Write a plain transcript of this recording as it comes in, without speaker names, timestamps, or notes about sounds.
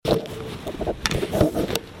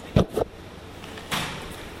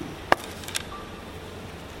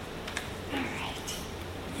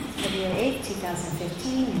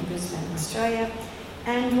Shivaya.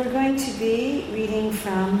 And we're going to be reading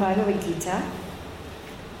from Bhagavad Gita.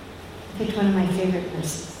 I picked one of my favorite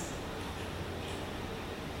verses.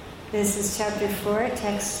 This is chapter 4,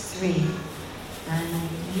 text 3. And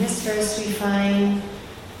in this verse we find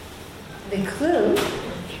the clue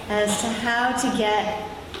as to how to get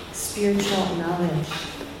spiritual knowledge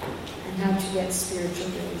and how to get spiritual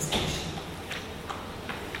realization.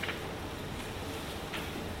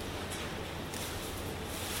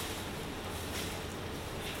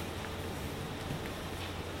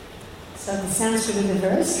 So the Sanskrit of the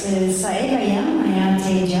verse is Saevayam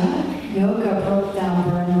Ayateja Yoga Prokta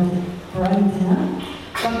Parandana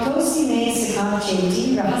Bhaktosi Me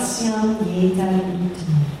Sakacheti Rahasyam Yeta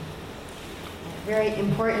Uttam. Very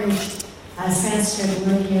important Sanskrit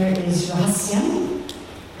word here is Rahasyam,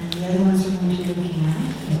 and the other ones we're going to be looking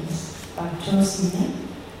at is Bhaktosi Me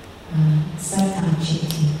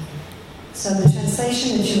Sakacheti. So the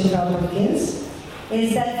translation that Srila Prabhupada gives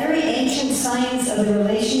is that very ancient science of the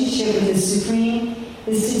relationship with the Supreme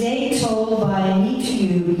is today told by me to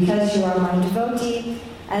you because you are my devotee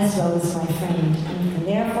as well as my friend, and you can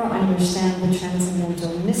therefore understand the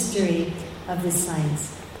transcendental mystery of this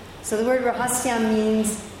science. So the word Rahasya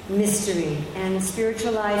means mystery, and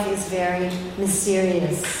spiritual life is very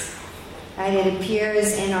mysterious. Right? It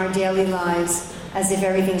appears in our daily lives as if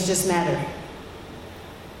everything's just matter.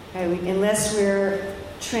 Right? Unless we're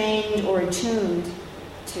trained or attuned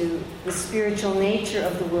to the spiritual nature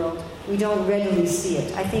of the world, we don't readily see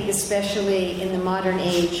it. I think especially in the modern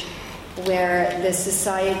age where the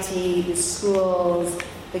society, the schools,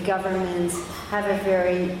 the governments have a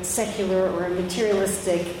very secular or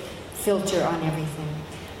materialistic filter on everything.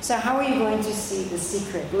 So how are you going to see the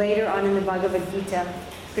secret? Later on in the Bhagavad Gita,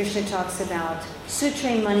 Krishna talks about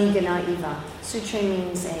Sutre Mani Gana Iva. Sutre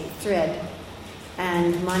means a thread,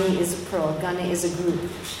 and Mani is a pearl, Gana is a group.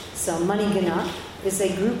 So Mani Gana is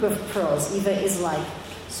a group of pearls. Eva is like.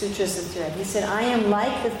 Sutra is a thread. He said, I am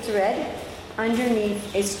like the thread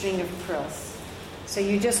underneath a string of pearls. So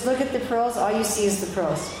you just look at the pearls, all you see is the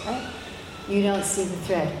pearls, right? You don't see the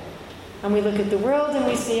thread. And we look at the world and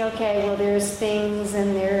we see, okay, well, there's things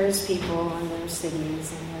and there's people and there's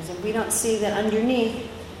cities and we don't see that underneath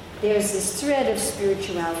there's this thread of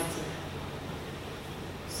spirituality.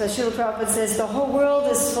 So Srila Prabhupada says the whole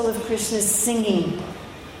world is full of Krishna's singing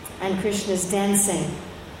and Krishna's dancing,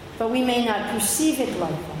 but we may not perceive it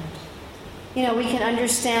like that. You know, we can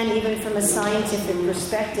understand even from a scientific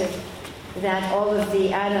perspective that all of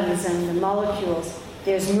the atoms and the molecules,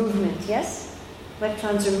 there's movement, yes?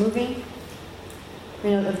 Electrons are moving.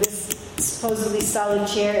 You know, this supposedly solid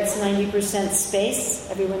chair, it's 90%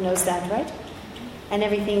 space. Everyone knows that, right? And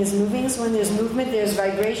everything is moving. So when there's movement, there's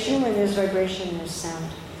vibration. When there's vibration, there's sound.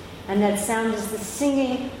 And that sound is the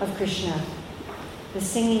singing of Krishna. The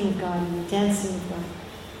singing of God and the dancing of God.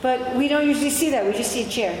 But we don't usually see that. We just see a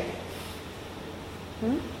chair.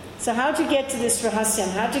 So how to get to this rahasyam?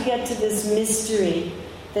 How to get to this mystery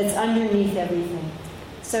that's underneath everything?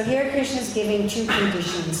 So here Krishna is giving two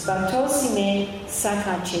conditions. Bhaktosi me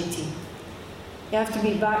sakacheti. You have to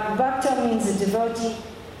be bhakta means a devotee,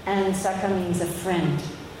 and saka means a friend.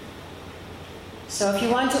 So if you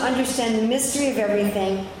want to understand the mystery of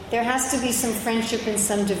everything, there has to be some friendship and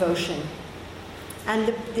some devotion.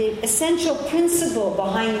 And the essential principle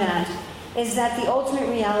behind that is that the ultimate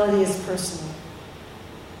reality is personal.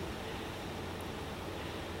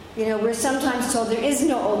 You know, we're sometimes told there is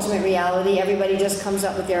no ultimate reality. Everybody just comes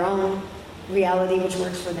up with their own reality which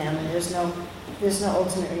works for them, and there's no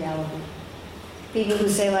ultimate reality. People who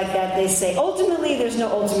say like that, they say, ultimately there's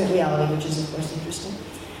no ultimate reality, which is of course interesting.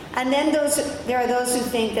 And then there are those who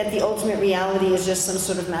think that the ultimate reality is just some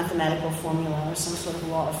sort of mathematical formula or some sort of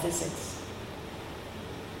law of physics.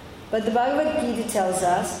 But the Bhagavad Gita tells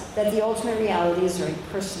us that the ultimate reality is very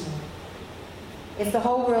personal. If the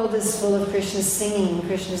whole world is full of Krishna's singing and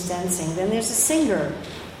Krishna's dancing, then there's a singer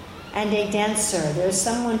and a dancer. There's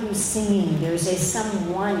someone who's singing. There's a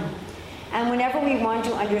someone. And whenever we want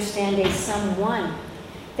to understand a someone,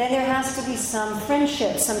 then there has to be some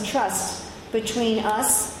friendship, some trust between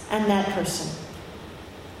us and that person.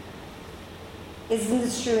 Isn't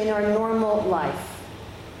this true in our normal life?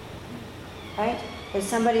 Right? If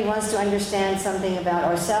somebody wants to understand something about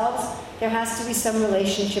ourselves, there has to be some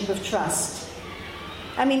relationship of trust.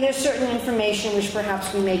 I mean, there's certain information which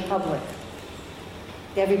perhaps we make public.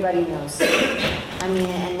 Everybody knows. I mean,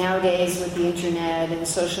 and nowadays with the internet and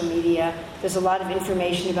social media, there's a lot of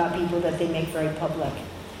information about people that they make very public.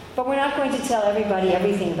 But we're not going to tell everybody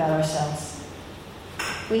everything about ourselves.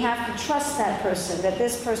 We have to trust that person, that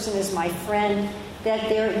this person is my friend, that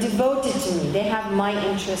they're devoted to me. They have my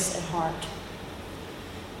interests at heart.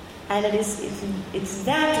 And it's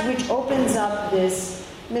that which opens up this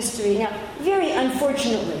mystery. Now, very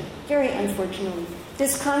unfortunately,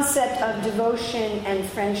 this concept of devotion and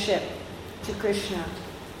friendship to Krishna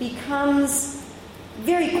becomes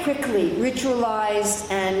very quickly ritualized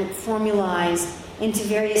and formalized into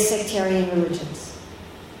various sectarian religions.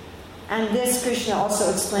 And this Krishna also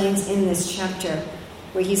explains in this chapter,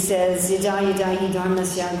 where he says, Yada yada hi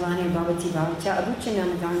dharmasya glanir bhavati bhavatya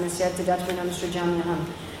abuchanam dharmasya tadatvanam srujamyaham.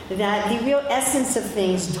 That the real essence of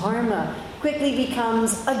things, dharma, quickly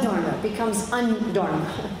becomes adharma, becomes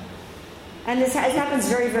undharma. And this happens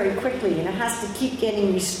very, very quickly, and it has to keep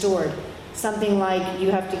getting restored. Something like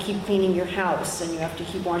you have to keep cleaning your house, and you have to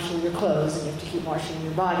keep washing your clothes, and you have to keep washing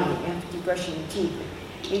your body, and you have to keep brushing your teeth.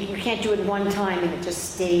 You can't do it one time, and it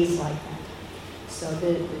just stays like that. So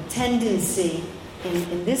the tendency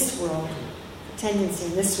in this world,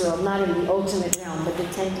 not in the ultimate realm, but the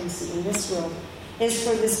tendency in this world, is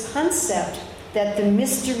for this concept that the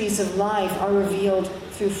mysteries of life are revealed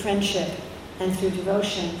through friendship and through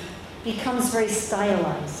devotion, becomes very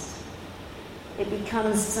stylized. It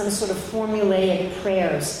becomes some sort of formulaic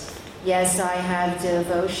prayers. Yes, I have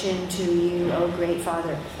devotion to you, O great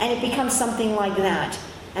Father. And it becomes something like that,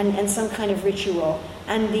 and some kind of ritual.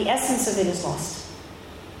 And the essence of it is lost.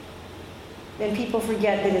 Then people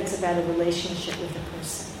forget that it's about a relationship with the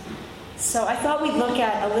person. So I thought we'd look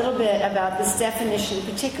at a little bit about this definition,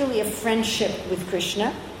 particularly of friendship with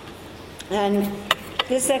Krishna. And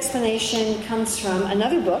this explanation comes from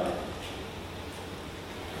another book,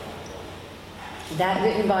 that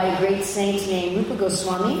written by a great saint named Rupa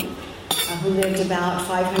Goswami, who lived about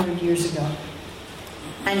 500 years ago.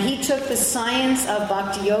 And he took the science of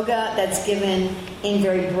Bhakti Yoga that's given in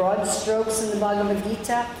very broad strokes in the Bhagavad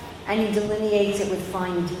Gita, and he delineates it with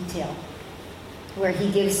fine detail, where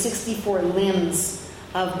he gives 64 limbs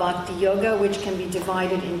of Bhakti Yoga, which can be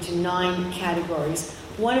divided into 9 categories,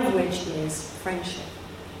 one of which is friendship,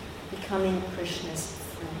 becoming Krishna's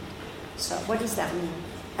friend. So what does that mean?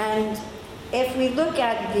 And if we look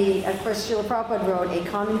at of course, Srila Prabhupada wrote a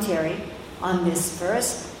commentary on this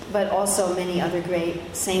verse, but also many other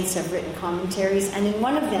great saints have written commentaries, and in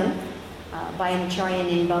one of them, by an acharya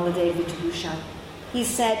named Baladev Vijayabhushan, he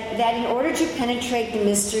said that in order to penetrate the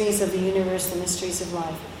mysteries of the universe, the mysteries of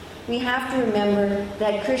life, we have to remember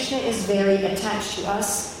that Krishna is very attached to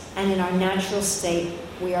us, and in our natural state,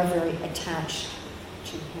 we are very attached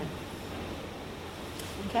to him.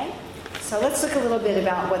 Okay? So let's look a little bit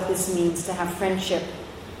about what this means to have friendship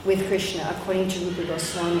with Krishna, according to Rupa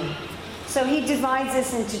Goswami. So he divides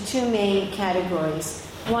this into 2 main categories.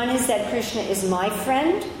 One is that Krishna is my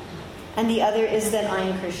friend, and the other is that I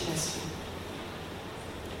am Krishna's friend.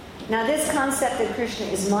 Now this concept that Krishna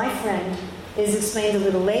is my friend is explained a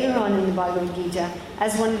little later on in the Bhagavad Gita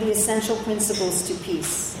as one of the essential principles to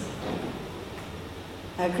peace.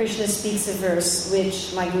 Krishna speaks a verse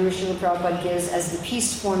which my Guru Srila Prabhupada gives as the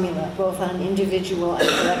peace formula, both on an individual and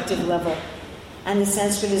collective level. And the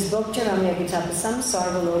Sanskrit is Bhoktaram Yagatapasam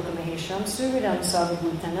Sarvaloka Maheshram Suridam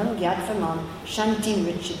Sarvabhutanam Gyatfamam Shantim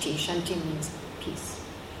Richati. Shanti means peace.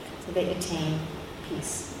 So they attain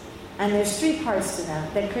peace. And there's 3 parts to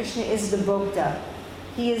that Krishna is the Bhokta.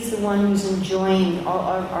 He is the one who's enjoying all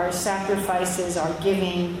our sacrifices, our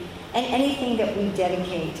giving, and anything that we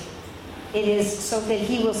dedicate. It is so that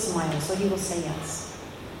he will smile, so he will say yes.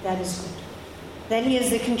 That is good. That he is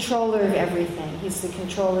the controller of everything. He's the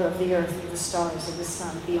controller of the earth, of the stars, of the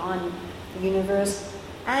sun, beyond the universe.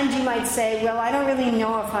 And you might say, well, I don't really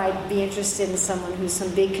know if I'd be interested in someone who's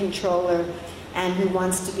some big controller and who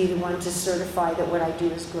wants to be the one to certify that what I do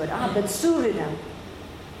is good. But Suridam.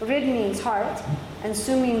 Rid means heart, and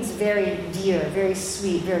Su means very dear, very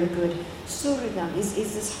sweet, very good. Suridam is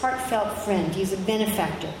this heartfelt friend. He's a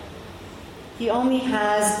benefactor. He only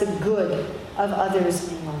has the good of others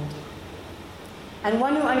in mind. And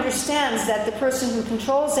one who understands that the person who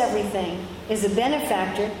controls everything is a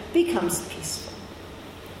benefactor becomes peaceful.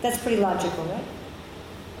 That's pretty logical, right?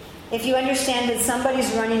 If you understand that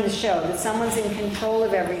somebody's running the show, that someone's in control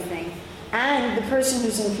of everything, and the person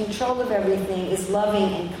who's in control of everything is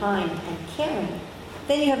loving and kind and caring,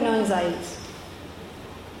 then you have no anxieties.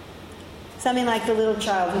 Something like the little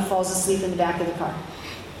child who falls asleep in the back of the car.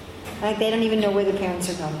 Like they don't even know where the parents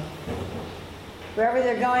are going. Wherever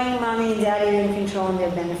they're going, mommy and daddy are in control and they're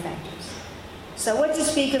benefactors. So what to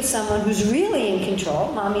speak of someone who's really in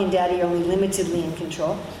control? Mommy and daddy are only limitedly in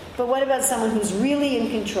control. But what about someone who's really in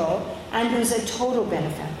control and who's a total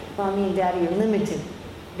benefactor? Mommy and daddy are limited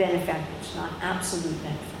benefactors, not absolute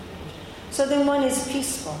benefactors. So then one is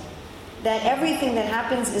peaceful. That everything that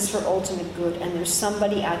happens is for ultimate good and there's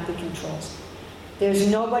somebody at the controls. There's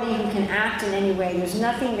nobody who can act in any way. There's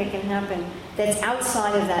nothing that can happen that's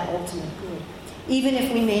outside of that ultimate good. Even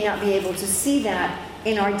if we may not be able to see that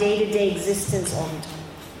in our day-to-day existence all the time.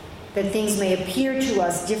 That things may appear to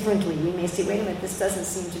us differently. We may say, wait a minute, this doesn't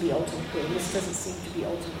seem to be ultimate good. This doesn't seem to be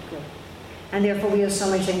ultimate good. And therefore we have so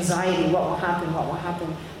much anxiety. What will happen? What will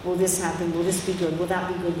happen? Will this happen? Will this be good? Will that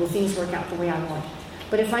be good? Will things work out the way I want?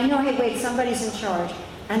 But if I know, hey, wait, somebody's in charge,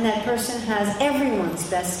 and that person has everyone's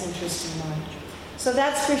best interest in mind. So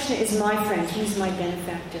that's Krishna is my friend. He's my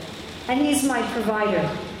benefactor. And he's my provider.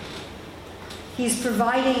 He's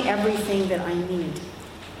providing everything that I need.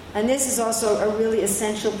 And this is also a really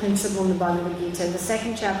essential principle in the Bhagavad Gita. In the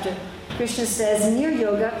 2nd chapter, Krishna says, Nir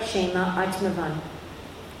yoga kshema atmavan.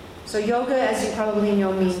 So yoga, as you probably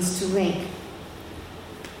know, means to link.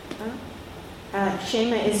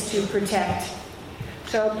 Kshema is to protect.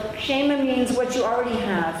 So kshema means what you already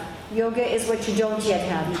have. Yoga is what you don't yet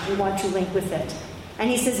have. You want to link with it. And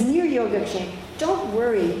he says, Nir yoga kshema. Don't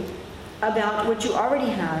worry about what you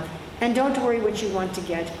already have. And don't worry what you want to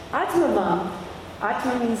get. Atmavam.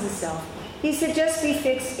 Atma means the self. He said, just be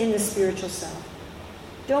fixed in the spiritual self.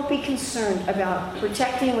 Don't be concerned about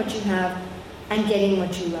protecting what you have and getting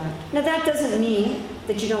what you lack. Now that doesn't mean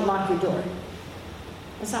that you don't lock your door.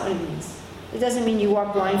 That's not what it means. It doesn't mean you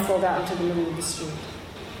walk blindfold out into the middle of the street.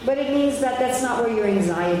 But it means that that's not where your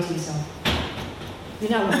anxieties are.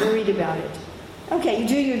 You're not worried about it. Okay, you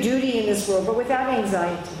do your duty in this world, but without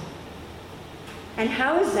anxiety. And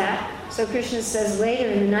how is that? So Krishna says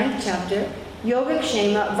later in the 9th chapter, Yoga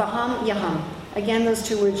Kshema Vaham Yaham. Again, those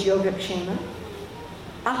two words, Yoga Kshema.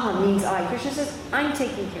 Aham means I. Krishna says, I'm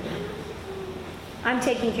taking care of you. I'm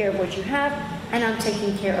taking care of what you have, and I'm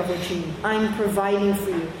taking care of what you need. I'm providing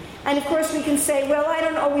for you. And of course we can say, well, I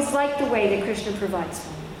don't always like the way that Krishna provides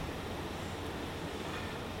for me.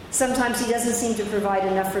 Sometimes he doesn't seem to provide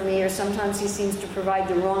enough for me, or sometimes he seems to provide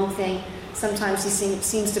the wrong thing. Sometimes he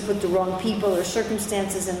seems to put the wrong people or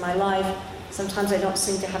circumstances in my life. Sometimes I don't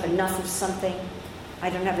seem to have enough of something. I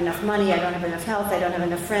don't have enough money, I don't have enough health, I don't have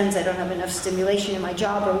enough friends, I don't have enough stimulation in my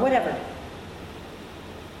job, or whatever.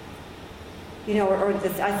 You know, or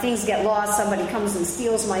things get lost, somebody comes and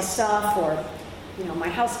steals my stuff, or, you know, my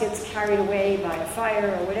house gets carried away by a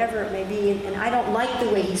fire, or whatever it may be, and I don't like the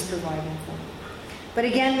way he's providing for me. But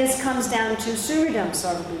again, this comes down to Suridam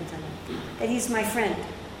Sarvabhutana, that he's my friend.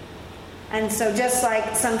 And so just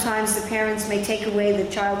like sometimes the parents may take away the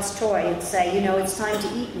child's toy and say, you know, it's time to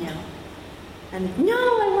eat now. And, no,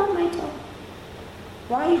 I want my toy.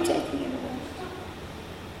 Why are you taking it away?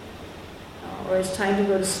 Or it's time to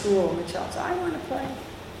go to school, and the child says, I want to play.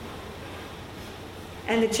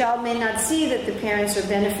 And the child may not see that the parents are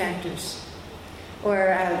benefactors.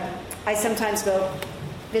 Or I sometimes go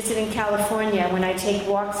visit in California when I take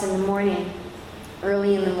walks in the morning,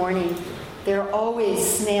 early in the morning. There are always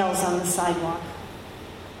snails on the sidewalk.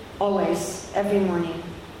 Always, every morning.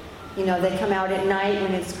 You know, they come out at night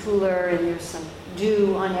when it's cooler and there's some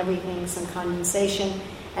dew on everything, some condensation.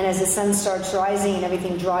 And as the sun starts rising and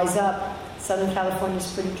everything dries up, Southern California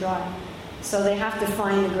is pretty dry. So they have to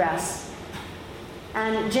find the grass.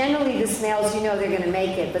 And generally the snails, you know they're going to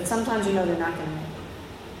make it, but sometimes you know they're not going to make it.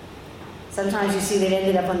 Sometimes you see they've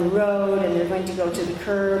ended up on the road and they're going to go to the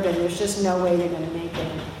curb and there's just no way they're going to make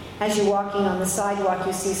it. As you're walking on the sidewalk,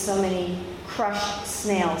 you see so many crushed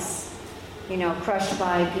snails, you know, crushed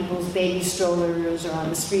by people's baby strollers or on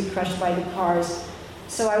the street, crushed by the cars.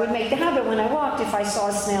 So I would make the habit when I walked, if I saw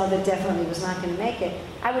a snail that definitely was not going to make it,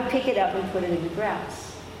 I would pick it up and put it in the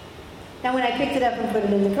grass. Now when I picked it up and put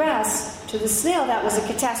it in the grass, to the snail that was a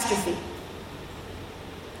catastrophe.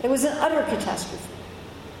 It was an utter catastrophe.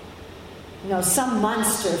 You know, some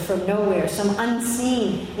monster from nowhere, some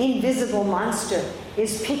unseen, invisible monster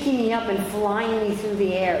is picking me up and flying me through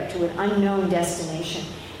the air to an unknown destination.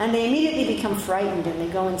 And they immediately become frightened and they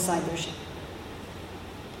go inside their ship.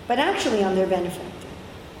 But actually I'm their benefactor.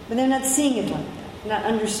 But they're not seeing it like that. They're not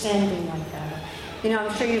understanding like that. You know,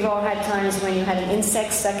 I'm sure you've all had times when you had an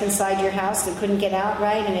insect stuck inside your house that couldn't get out,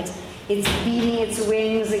 right? And it's beating its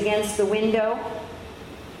wings against the window.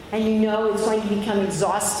 And you know it's going to become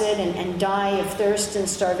exhausted and die of thirst and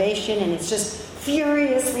starvation, and it's just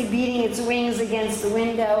furiously beating its wings against the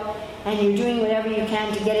window, and you're doing whatever you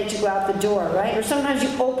can to get it to go out the door, right? Or sometimes you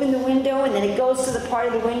open the window and then it goes to the part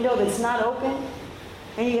of the window that's not open,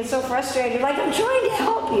 and you get so frustrated, you're like, I'm trying to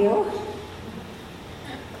help you.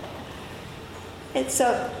 And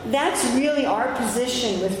so that's really our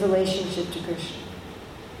position with relationship to Krishna.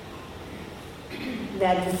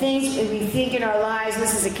 That the things we think in our lives,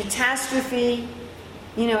 this is a catastrophe,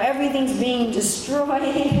 you know, everything's being destroyed,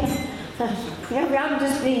 I'm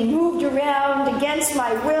just being moved around against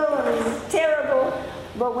my will, and it's terrible.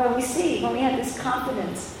 But when we have this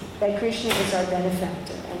confidence that Krishna is our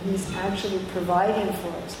benefactor and he's actually providing for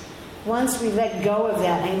us, once we let go of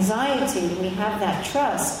that anxiety and we have that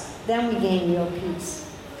trust, then we gain real peace.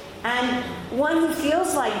 And one who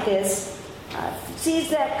feels like this sees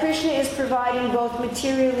that Krishna is providing both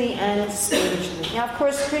materially and spiritually. Now, of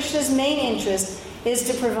course, Krishna's main interest is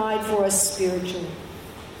to provide for us spiritually.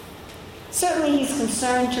 Certainly, he's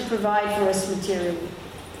concerned to provide for us materially.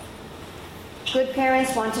 Good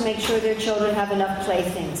parents want to make sure their children have enough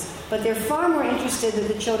playthings, but they're far more interested that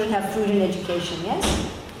the children have food and education,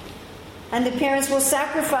 yes? And the parents will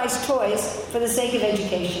sacrifice toys for the sake of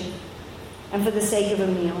education and for the sake of a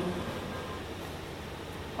meal.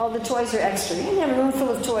 All the toys are extra. You can have a room full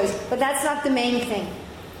of toys, but that's not the main thing.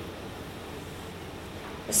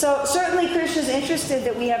 So certainly Krishna is interested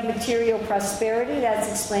that we have material prosperity. That's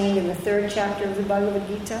explained in the 3rd chapter of the Bhagavad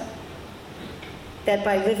Gita. That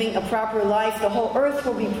by living a proper life, the whole earth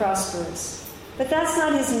will be prosperous. But that's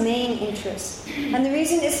not his main interest. And the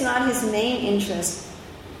reason it's not his main interest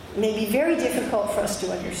may be very difficult for us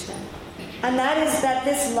to understand. And that is that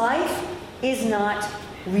this life is not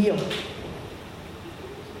real.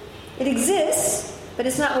 It exists, but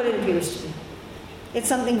it's not what it appears to be. It's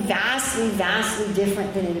something vastly, vastly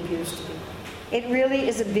different than it appears to be. It really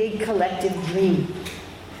is a big collective dream.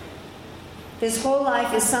 This whole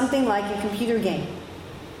life is something like a computer game.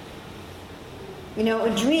 You know,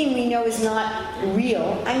 a dream we know is not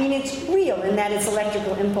real. I mean, it's real in that it's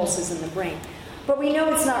electrical impulses in the brain. But we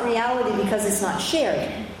know it's not reality because it's not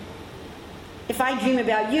shared. If I dream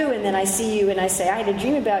about you and then I see you and I say, I had a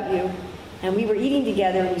dream about you, and we were eating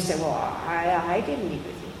together, and you say, well, I didn't eat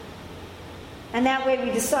with you. And that way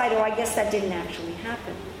we decide, I guess that didn't actually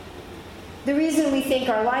happen. The reason we think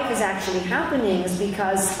our life is actually happening is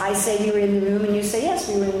because I say we were in the room and you say, yes,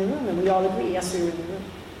 we were in the room, and we all agree, yes, we were in the room.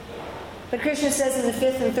 But Krishna says in the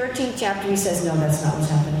 5th and 13th chapter, he says, no, that's not what's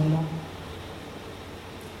happening anymore.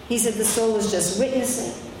 He said the soul is just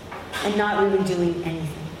witnessing and not really doing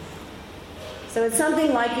anything. So it's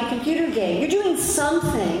something like a computer game. You're doing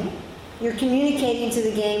something. You're communicating to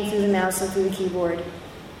the game through the mouse and through the keyboard.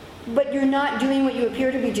 But you're not doing what you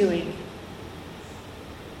appear to be doing.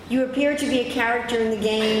 You appear to be a character in the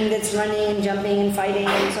game that's running and jumping and fighting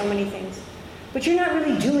and so many things. But you're not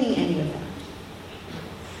really doing any of that.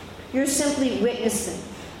 You're simply witnessing.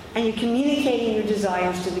 And you're communicating your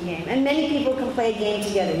desires to the game. And many people can play a game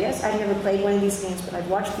together. Yes, I've never played one of these games, but I've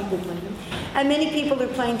watched people play them. And many people are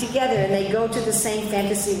playing together, and they go to the same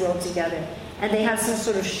fantasy world together. And they have some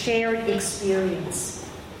sort of shared experience.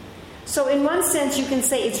 So in one sense, you can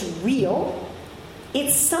say it's real.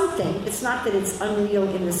 It's something. It's not that it's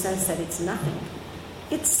unreal in the sense that it's nothing.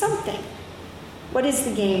 It's something. What is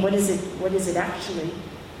the game? What is it? What is it actually?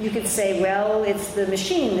 You could say, well, it's the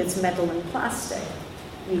machine that's metal and plastic.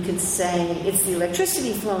 You could say it's the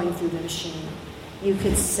electricity flowing through the machine. You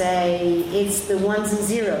could say it's the ones and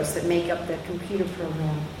zeros that make up the computer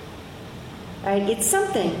program. Right? It's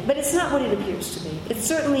something, but it's not what it appears to be. It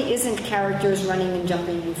certainly isn't characters running and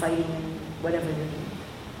jumping and fighting and whatever they're doing.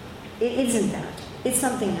 It isn't that. It's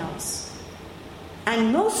something else.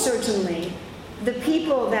 And most certainly, the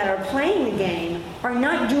people that are playing the game are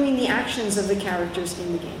not doing the actions of the characters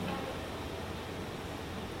in the game.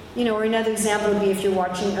 You know, or another example would be if you're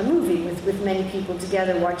watching a movie with many people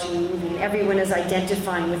together watching a movie, and everyone is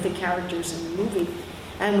identifying with the characters in the movie.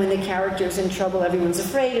 And when the character's in trouble, everyone's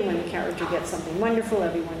afraid, and when the character gets something wonderful,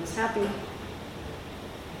 everyone is happy.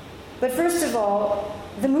 But first of all,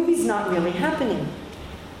 the movie's not really happening.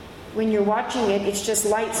 When you're watching it, it's just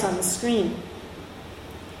lights on the screen.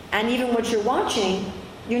 And even what you're watching,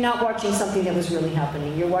 you're not watching something that was really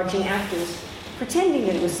happening. You're watching actors pretending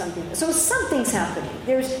that it was something. So something's happening.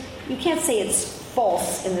 You can't say it's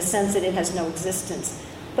false in the sense that it has no existence,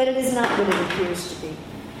 but it is not what it appears to be.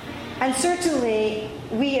 And certainly,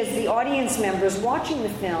 we as the audience members watching the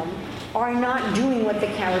film are not doing what the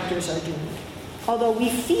characters are doing. Although we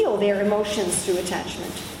feel their emotions through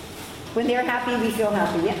attachment. When they're happy, we feel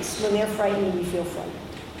happy. Yes. When they're frightened, we feel frightened.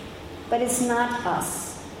 But it's not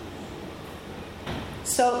us.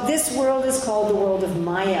 So this world is called the world of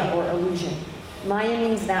Maya, or illusion. Maya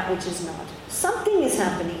means that which is not. Something is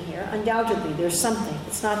happening here, undoubtedly. There's something.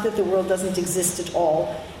 It's not that the world doesn't exist at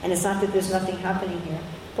all, and it's not that there's nothing happening here.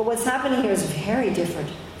 But what's happening here is very different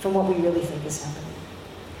from what we really think is happening.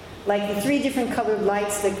 Like the 3 different colored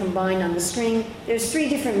lights that combine on the screen, there's 3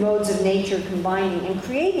 different modes of nature combining and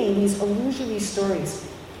creating these illusory stories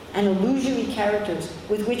and illusory characters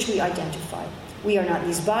with which we identify. We are not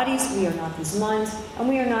these bodies, we are not these minds, and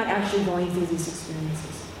we are not actually going through these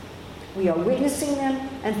experiences. We are witnessing them,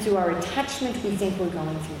 and through our attachment, we think we're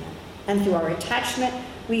going through them. And through our attachment,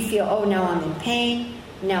 we feel, oh, now I'm in pain,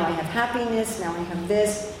 now I have happiness, now I have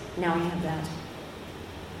this, now I have that.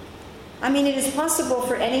 I mean, it is possible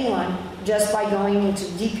for anyone, just by going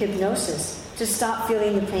into deep hypnosis, to stop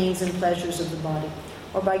feeling the pains and pleasures of the body,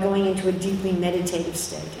 or by going into a deeply meditative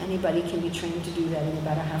state. Anybody can be trained to do that in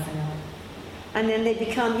about a half an hour. And then they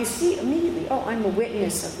become, you see immediately, oh, I'm a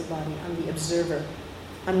witness of the body, I'm the observer.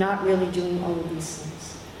 I'm not really doing all of these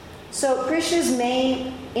things. So Krishna's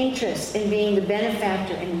main interest in being the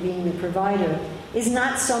benefactor and being the provider is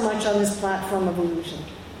not so much on this platform of illusion.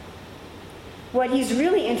 What he's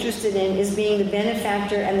really interested in is being the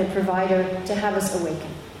benefactor and the provider to have us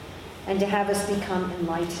awaken and to have us become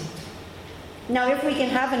enlightened. Now, if we can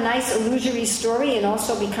have a nice illusory story and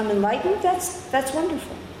also become enlightened, that's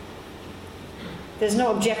wonderful. There's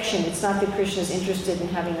no objection. It's not that Krishna is interested in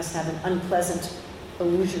having us have an unpleasant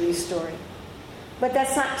illusory story. But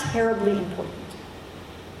that's not terribly important.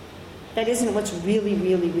 That isn't what's really,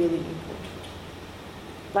 really, really important.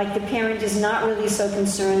 Like the parent is not really so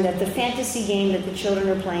concerned that the fantasy game that the children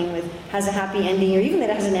are playing with has a happy ending, or even that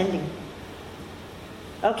it has an ending.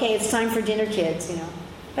 Okay, it's time for dinner, kids, you know.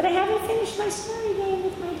 But I haven't finished my story game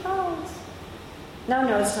with my dolls.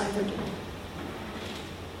 No, it's time for dinner.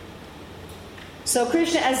 So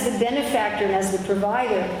Krishna, as the benefactor and as the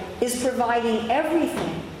provider, is providing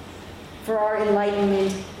everything for our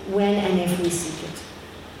enlightenment when and if we seek it.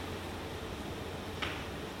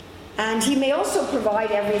 And he may also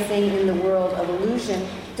provide everything in the world of illusion,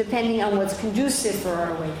 depending on what's conducive for our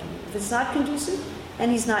awakening. If it's not conducive, then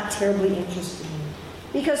he's not terribly interested in it.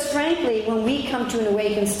 Because frankly, when we come to an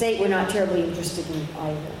awakened state, we're not terribly interested in it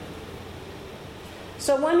either.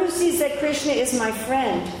 So one who sees that Krishna is my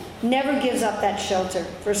friend never gives up that shelter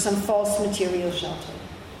for some false material shelter.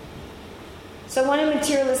 So one in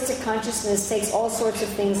materialistic consciousness takes all sorts of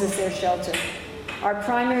things as their shelter. Our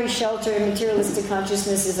primary shelter in materialistic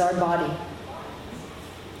consciousness is our body,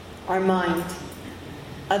 our mind,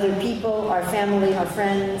 other people, our family, our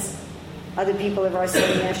friends, other people of our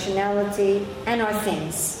same nationality, and our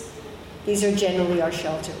things. These are generally our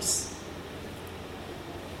shelters.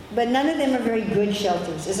 But none of them are very good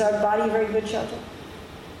shelters. Is our body a very good shelter?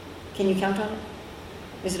 Can you count on it?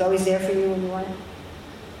 Is it always there for you when you want it?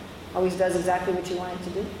 Always does exactly what you want it to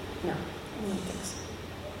do? No, I don't think so.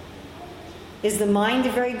 Is the mind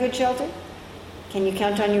a very good shelter? Can you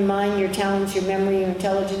count on your mind, your talents, your memory, your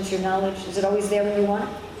intelligence, your knowledge? Is it always there when you want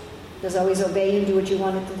it? Does it always obey you, do what you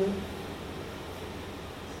want it to do?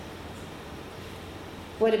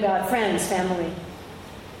 What about friends, family?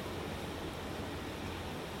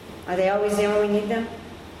 Are they always there when we need them?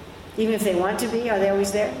 Even if they want to be, are they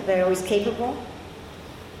always there? Are they always capable?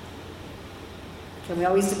 Can we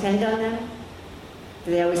always depend on them?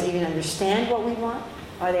 Do they always even understand what we want?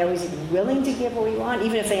 Are they always even willing to give what we want?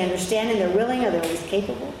 Even if they understand and they're willing, are they always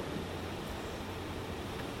capable?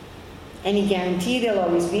 Any guarantee they'll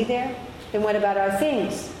always be there? Then what about our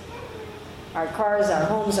things? Our cars, our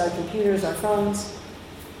homes, our computers, our phones,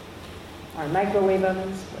 our microwave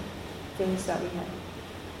ovens, things that we have.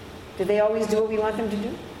 Do they always do what we want them to do?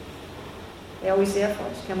 Are they always there for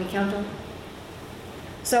us? Can we count on them?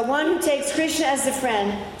 So one who takes Krishna as the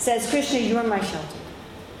friend says, Krishna, you're my shelter.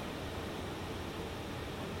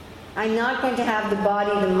 I'm not going to have the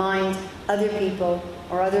body, the mind, other people,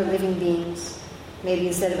 or other living beings. Maybe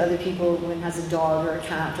instead of other people, one has a dog or a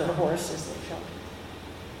cat or a horse as their shelter.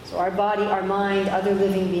 So our body, our mind, other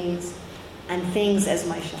living beings, and things as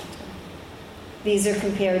my shelter. These are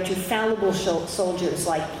compared to fallible soldiers,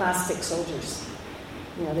 like plastic soldiers.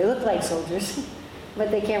 You know, they look like soldiers,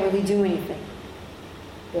 but they can't really do anything.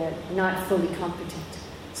 They're not fully competent.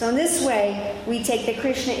 So in this way, we take that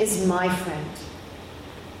Krishna is my friend.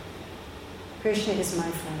 Krishna is my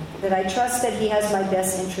friend. That I trust that he has my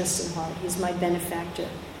best interests in heart. He's my benefactor.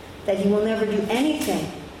 That he will never do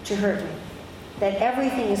anything to hurt me. That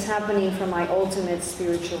everything is happening for my ultimate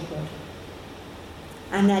spiritual good.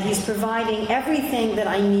 And that he's providing everything that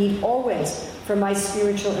I need always for my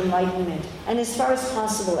spiritual enlightenment. And as far as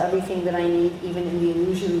possible, everything that I need even in the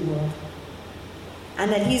illusory world.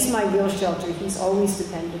 And that he's my real shelter. He's always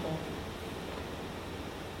dependable.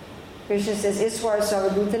 Krishna says, Iswar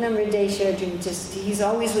Sarvabhutanam Hridesha Arjuna. He's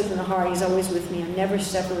always within the heart. He's always with me. I'm never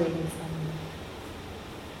separated from him.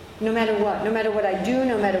 No matter what I do,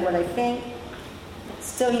 no matter what I think,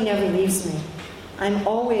 still he never leaves me. I'm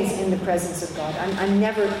always in the presence of God. I'm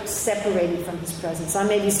never separated from his presence. I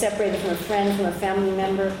may be separated from a friend, from a family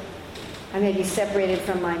member. I may be separated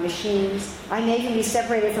from my machines. I may even be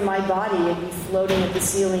separated from my body and be floating at the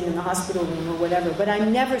ceiling in the hospital room or whatever. But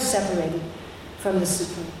I'm never separated from the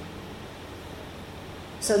Supreme.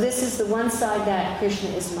 So this is the one side that Krishna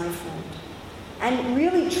is my friend. And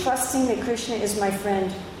really trusting that Krishna is my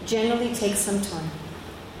friend generally takes some time.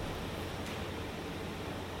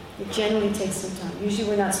 It generally takes some time. Usually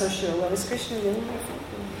we're not so sure. Well, is Krishna really my friend?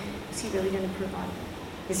 Is he really going to provide?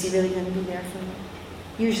 Is he really going to be there for me?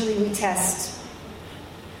 Usually we test.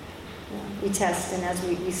 We test, and as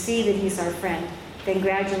we see that he's our friend, then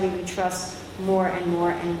gradually we trust more and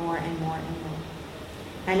more and more and more and more.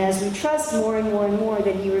 And as we trust more and more and more,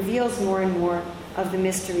 then he reveals more and more of the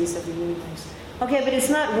mysteries of the universe. Okay, but it's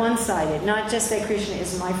not one-sided, not just that Krishna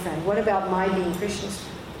is my friend. What about my being Krishna's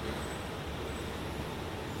friend?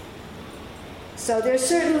 So there's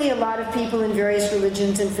certainly a lot of people in various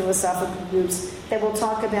religions and philosophical groups that will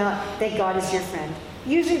talk about that God is your friend.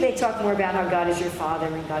 Usually they talk more about how God is your father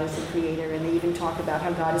and God is the creator, and they even talk about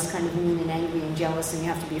how God is kind of mean and angry and jealous and you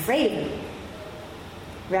have to be afraid of him,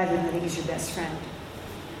 rather than that he's your best friend.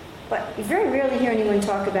 But you very rarely hear anyone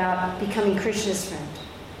talk about becoming Krishna's friend.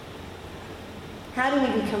 How do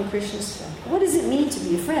we become Krishna's friend? What does it mean to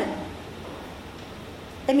be a friend?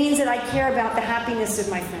 It means that I care about the happiness of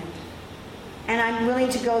my friend. And I'm willing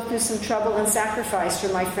to go through some trouble and sacrifice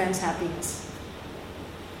for my friend's happiness.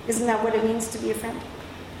 Isn't that what it means to be a friend?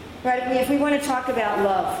 Right? If we want to talk about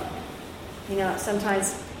love,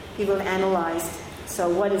 sometimes people have analyzed, so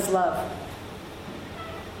what is love?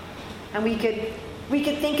 And we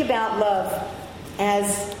could think about love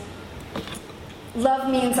as,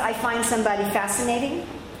 love means I find somebody fascinating,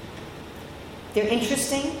 they're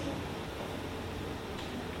interesting,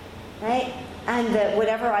 right? And that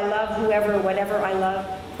whatever I love, whoever, whatever I love,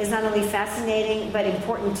 is not only fascinating, but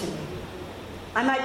important to me. I might